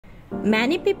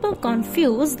Many people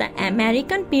confuse the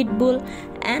American Pitbull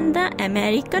and the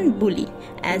American Bully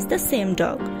as the same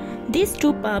dog. These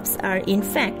two pups are in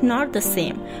fact not the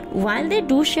same. While they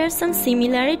do share some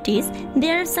similarities,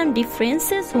 there are some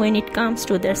differences when it comes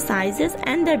to their sizes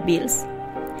and their builds.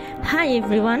 Hi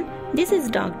everyone, this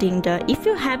is DogDingDa. If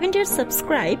you haven't yet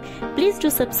subscribed, please do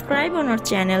subscribe on our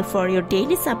channel for your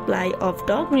daily supply of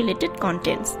dog related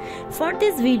contents. For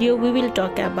this video, we will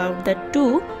talk about the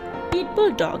two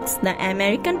Pitbull dogs, the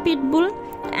American Pitbull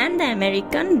and the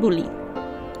American Bully.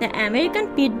 The American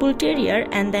Pitbull Terrier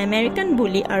and the American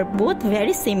Bully are both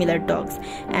very similar dogs,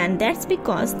 and that's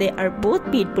because they are both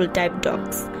Pitbull type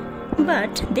dogs.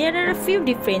 But there are a few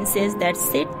differences that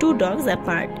set two dogs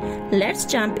apart. Let's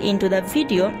jump into the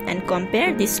video and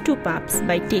compare these two pups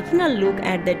by taking a look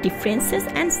at the differences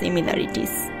and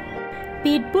similarities.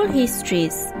 Pitbull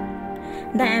histories.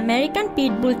 The American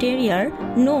Pitbull Terrier,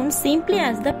 known simply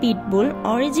as the Pitbull,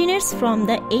 originates from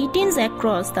the 18s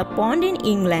across the pond in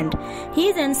England.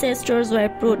 His ancestors were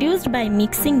produced by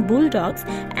mixing bulldogs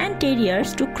and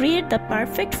terriers to create the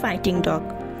perfect fighting dog.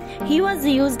 He was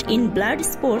used in blood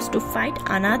sports to fight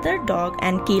another dog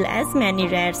and kill as many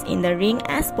rats in the ring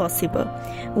as possible.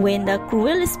 When the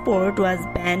cruel sport was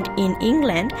banned in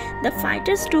England, the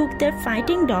fighters took their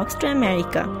fighting dogs to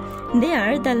America.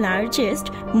 There, the largest,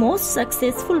 most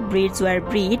successful breeds were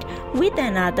bred with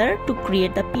another to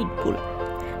create the Pitbull.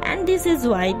 And this is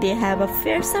why they have a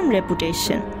fearsome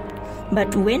reputation.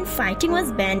 But when fighting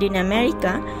was banned in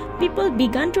America, people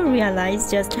began to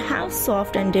realize just how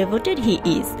soft and devoted he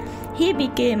is. He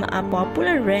became a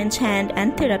popular ranch hand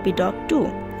and therapy dog too.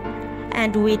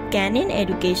 And with canine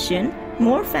education,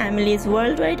 more families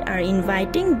worldwide are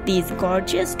inviting this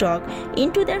gorgeous dog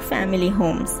into their family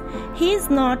homes. He is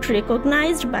not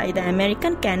recognized by the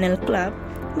American Kennel Club,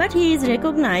 but he is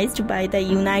recognized by the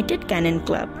United Kennel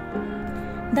Club.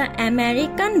 The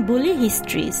American Bully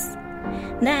histories.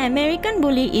 The American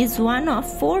Bully is one of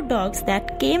 4 dogs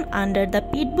that came under the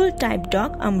Pitbull-type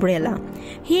dog umbrella.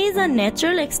 He is a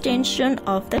natural extension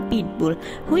of the Pitbull,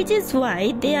 which is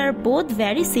why they are both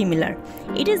very similar.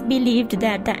 It is believed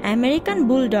that the American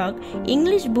Bulldog,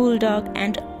 English Bulldog,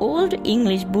 and Old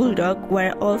English Bulldog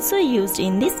were also used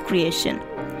in this creation.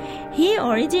 He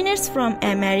originates from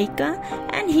America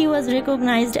and he was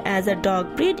recognized as a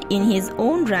dog breed in his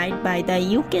own right by the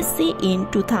UKC in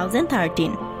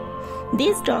 2013.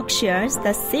 This dog shares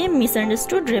the same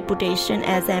misunderstood reputation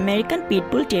as American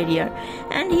Pitbull Terrier,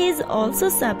 and he is also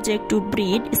subject to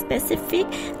breed-specific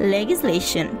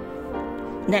legislation.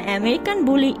 The American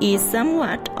Bully is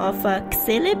somewhat of a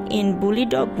celeb in bully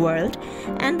dog world,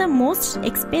 and the most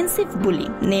expensive bully,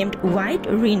 named White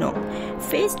Rhino,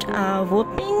 fetched a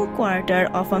whopping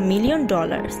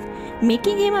 $250,000,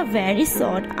 making him a very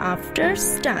sought-after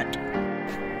stud.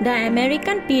 The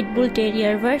American Pitbull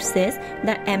Terrier versus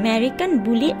the American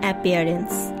Bully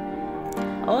appearance.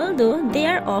 Although they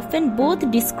are often both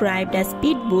described as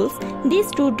pit bulls, these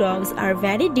two dogs are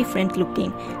very different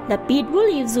looking. The pit bull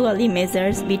usually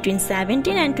measures between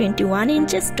 17 and 21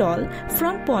 inches tall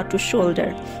from paw to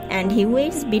shoulder, and he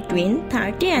weighs between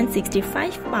 30 and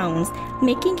 65 pounds,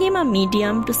 making him a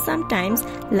medium to sometimes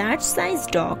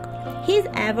large-sized dog. His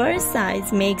average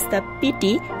size makes the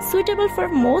pitty suitable for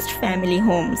most family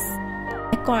homes.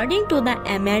 According to the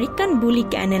American Bully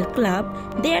Kennel Club,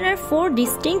 there are 4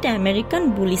 distinct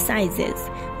American Bully sizes.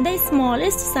 The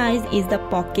smallest size is the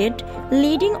pocket,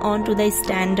 leading on to the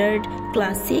standard,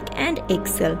 classic, and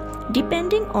XL.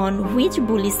 Depending on which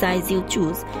bully size you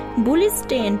choose, bullies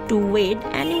tend to weigh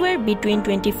anywhere between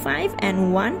 25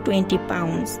 and 120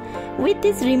 pounds. With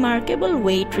this remarkable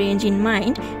weight range in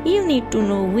mind, you need to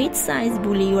know which size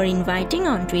bully you are inviting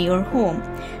onto your home.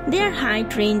 Their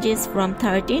height ranges from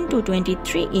 13 to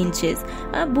 23 inches.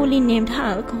 A bully named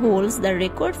Hulk holds the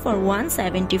record for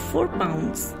 174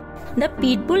 pounds. The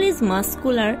Pitbull is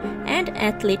muscular and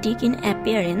athletic in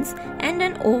appearance and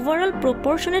an overall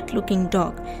proportionate looking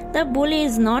dog. The Bully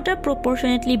is not a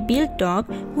proportionately built dog,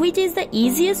 which is the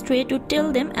easiest way to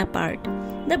tell them apart.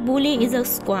 The Bully is a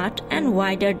squat and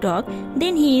wider dog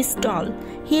than he is tall.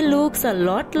 He looks a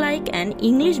lot like an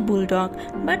English Bulldog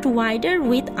but wider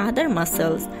with other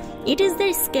muscles. It is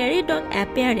their scary dog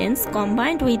appearance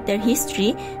combined with their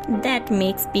history that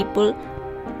makes people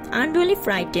unduly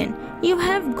frightened. You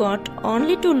have got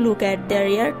only to look at their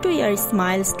ear-to-ear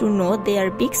smiles to know they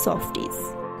are big softies.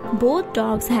 Both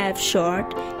dogs have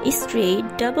short, straight,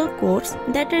 double coats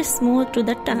that are smooth to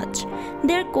the touch.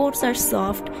 Their coats are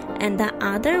soft, and the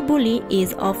other bully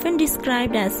is often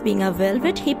described as being a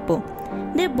velvet hippo.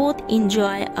 They both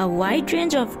enjoy a wide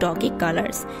range of doggy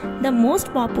colors. The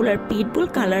most popular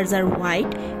pitbull colors are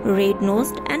white,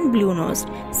 red-nosed, and blue-nosed.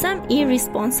 Some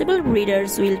irresponsible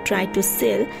breeders will try to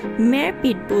sell mare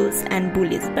pitbulls and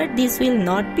bullies, but this will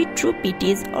not be true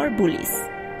pitties or bullies.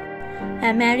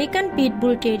 American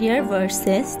Pitbull Terrier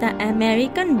versus the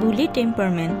American Bully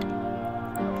temperament.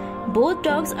 Both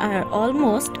dogs are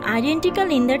almost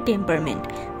identical in their temperament.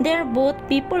 They are both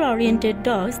people-oriented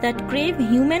dogs that crave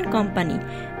human company.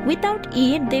 Without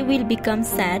it, they will become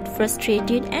sad,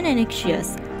 frustrated, and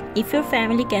anxious. If your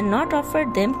family cannot offer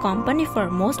them company for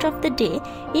most of the day,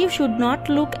 you should not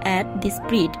look at this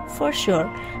breed for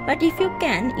sure. But if you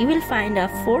can, you will find a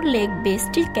four-legged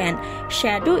bestie can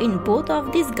shadow in both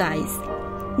of these guys.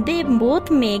 They both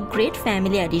make great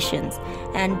family additions,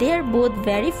 and they are both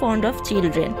very fond of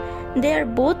children. They are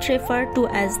both referred to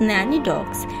as nanny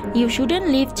dogs. You shouldn't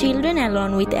leave children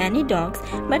alone with any dogs,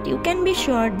 but you can be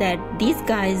sure that these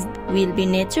guys will be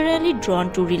naturally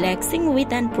drawn to relaxing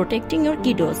with and protecting your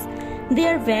kiddos. They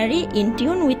are very in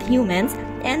tune with humans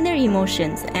and their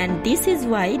emotions, and this is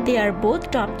why they are both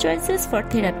top choices for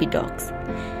therapy dogs.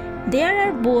 They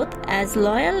are both as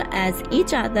loyal as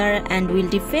each other and will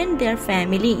defend their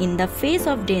family in the face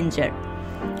of danger.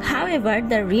 However,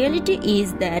 the reality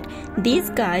is that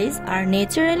these guys are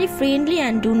naturally friendly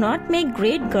and do not make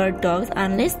great guard dogs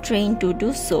unless trained to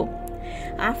do so.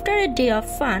 After a day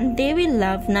of fun, they will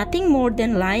love nothing more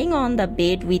than lying on the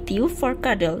bed with you for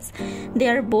cuddles. They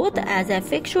are both as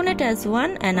affectionate as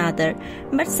one another,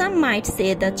 but some might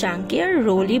say the chunkier,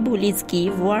 roly bullies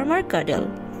give warmer cuddle.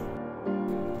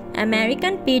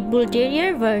 American Pitbull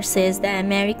Terrier versus the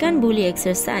American Bully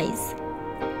exercise.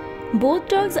 Both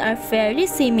dogs are fairly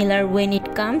similar when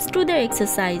it comes to their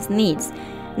exercise needs.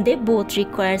 They both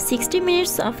require 60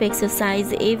 minutes of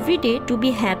exercise every day to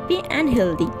be happy and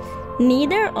healthy.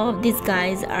 Neither of these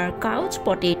guys are couch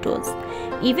potatoes,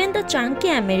 even the chunky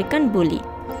American Bully.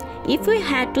 If we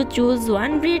had to choose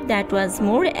one breed that was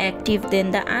more active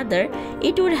than the other,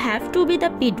 it would have to be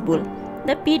the Pitbull.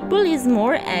 The Pitbull is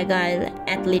more agile,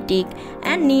 athletic,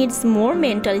 and needs more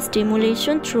mental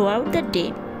stimulation throughout the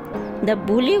day. The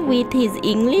Bully, with his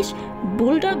English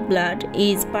Bulldog blood,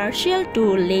 is partial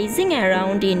to lazing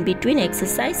around in between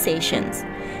exercise sessions.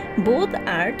 Both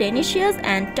are tenacious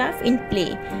and tough in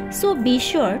play, so be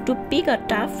sure to pick a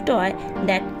tough toy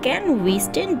that can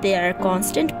withstand their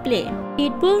constant play.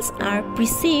 Pitbulls are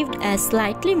perceived as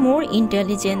slightly more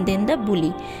intelligent than the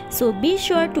Bully, so be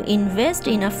sure to invest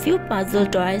in a few puzzle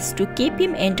toys to keep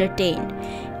him entertained.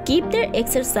 Keep their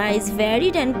exercise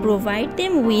varied and provide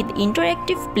them with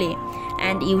interactive play,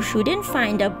 and you shouldn't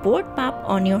find a bored pup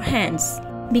on your hands.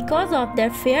 Because of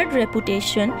their fair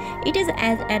reputation, it is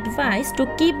advised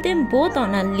to keep them both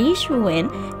on a leash when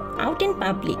out in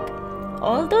public.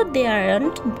 Although they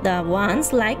aren't the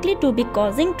ones likely to be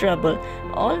causing trouble,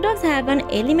 all dogs have an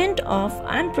element of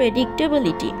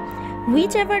unpredictability.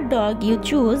 Whichever dog you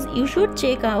choose, you should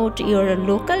check out your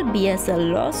local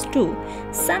BSL laws too.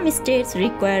 Some states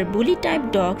require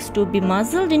bully-type dogs to be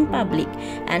muzzled in public,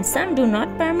 and some do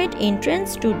not permit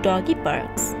entrance to doggy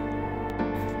parks.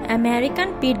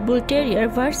 American Pitbull Terrier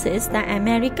versus the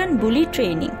American Bully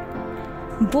training.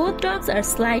 Both dogs are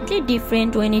slightly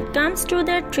different when it comes to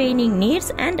their training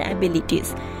needs and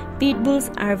abilities.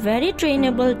 Pitbulls are very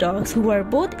trainable dogs who are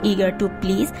both eager to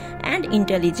please and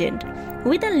intelligent.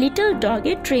 With a little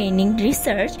dogged training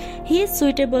research, he is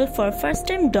suitable for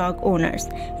first-time dog owners.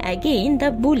 Again, the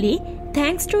Bully,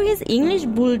 thanks to his English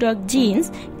Bulldog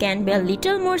genes, can be a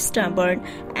little more stubborn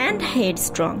and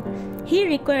headstrong. He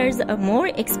requires a more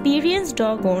experienced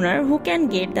dog owner who can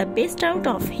get the best out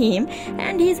of him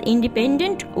and his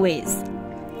independent ways.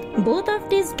 Both of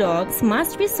these dogs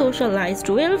must be socialized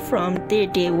well from their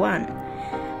day one.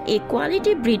 A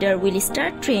quality breeder will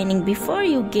start training before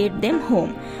you get them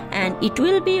home, and it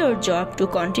will be your job to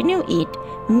continue it.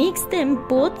 Mix them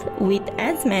both with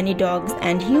as many dogs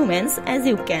and humans as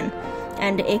you can,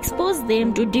 and expose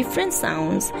them to different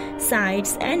sounds,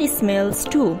 sights, and smells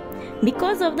too.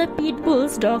 Because of the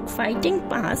Pitbull's dog fighting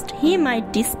past, he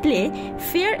might display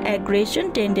fierce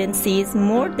aggression tendencies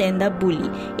more than the Bully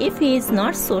if he is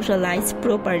not socialized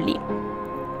properly.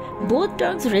 Both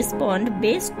dogs respond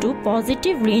best to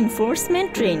positive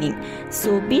reinforcement training,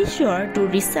 so be sure to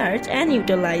research and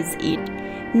utilize it.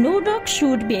 No dog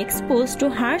should be exposed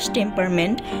to harsh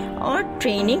temperament or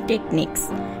training techniques,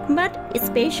 but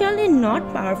especially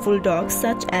not powerful dogs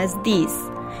such as these,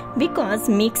 because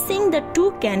mixing the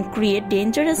two can create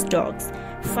dangerous dogs.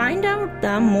 Find out the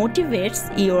motivates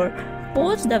your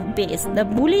poach the best. The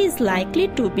Bully is likely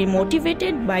to be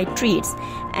motivated by treats,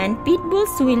 and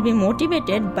Pitbulls will be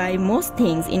motivated by most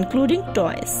things, including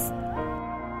toys.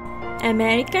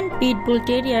 American Pitbull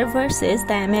Terrier versus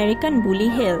the American Bully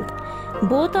health.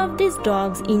 Both of these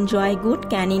dogs enjoy good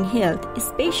canine health,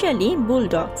 especially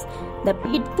bulldogs. The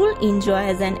Pitbull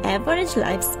enjoys an average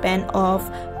lifespan of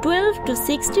 12 to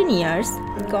 16 years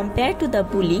compared to the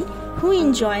Bully, who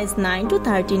enjoys 9 to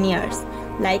 13 years.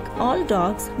 Like all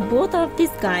dogs, both of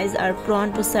these guys are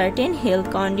prone to certain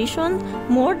health conditions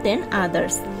more than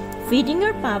others. Feeding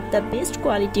your pup the best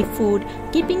quality food,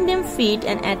 keeping them fit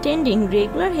and attending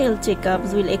regular health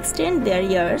checkups will extend their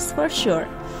years for sure.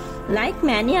 Like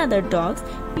many other dogs,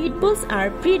 Pitbulls are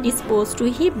predisposed to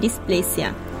hip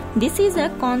dysplasia. This is a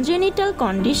congenital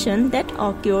condition that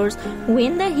occurs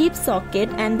when the hip socket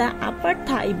and the upper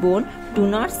thigh bone do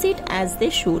not sit as they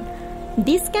should.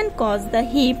 This can cause the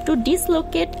hip to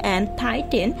dislocate and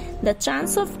tighten, the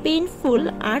chance of painful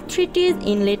arthritis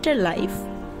in later life.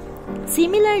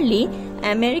 Similarly,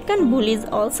 American Bullies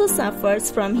also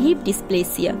suffers from hip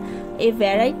dysplasia. A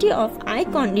variety of eye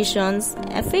conditions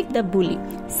affect the bully,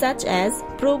 such as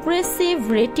progressive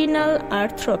retinal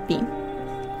atrophy,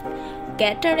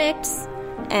 cataracts,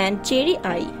 and cherry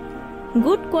eye.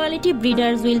 Good quality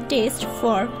breeders will test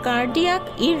for cardiac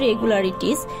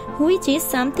irregularities, which is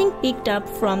something picked up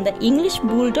from the English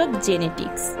Bulldog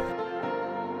genetics.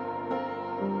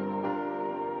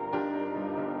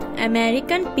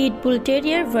 American Pitbull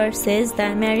Terrier versus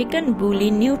the American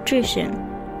Bully nutrition.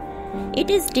 It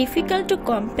is difficult to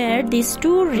compare these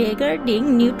two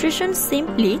regarding nutrition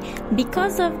simply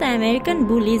because of the American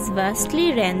Bully's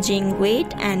vastly ranging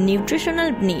weight and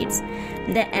nutritional needs.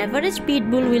 The average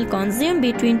Pitbull will consume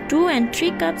between 2 and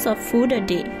 3 cups of food a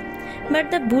day, but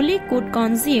the Bully could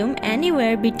consume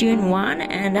anywhere between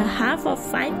 1.5 to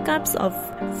 5 cups of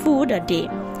food a day,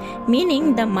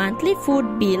 meaning the monthly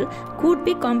food bill could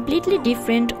be completely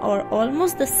different or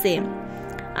almost the same.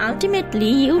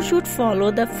 Ultimately, you should follow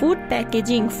the food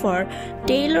packaging for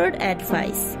tailored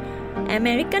advice.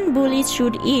 American Bullies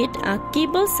should eat a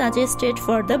kibble suggested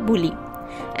for the Bully,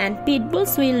 and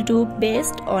Pitbulls will do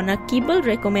best on a kibble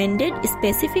recommended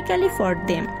specifically for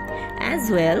them. As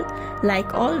well,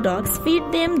 like all dogs, feed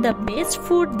them the best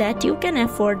food that you can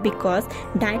afford because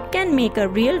diet can make a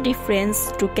real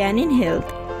difference to canine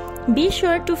health. Be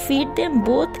sure to feed them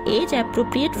both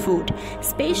age-appropriate food,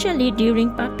 especially during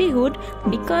puppyhood,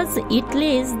 because it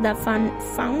lays the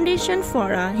foundation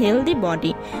for a healthy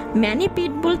body. Many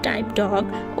Pitbull-type dog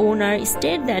owners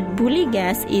state that Bully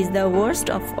gas is the worst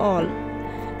of all.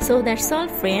 So that's all,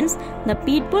 friends. The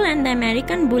Pitbull and the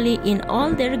American Bully in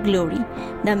all their glory.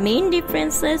 The main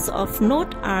differences of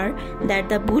note are that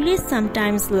the Bully is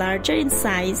sometimes larger in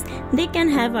size, they can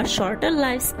have a shorter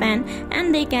lifespan,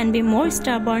 and they can be more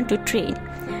stubborn to train.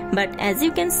 But as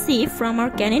you can see from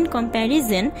our canine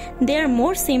comparison, they are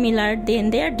more similar than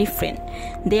they are different.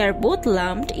 They are both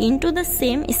lumped into the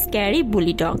same scary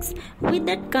bully dogs. With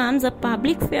that comes a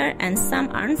public fear and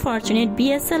some unfortunate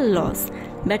BSL laws.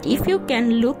 But if you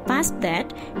can look past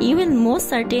that, you will most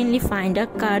certainly find a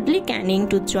cuddly canine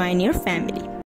to join your family.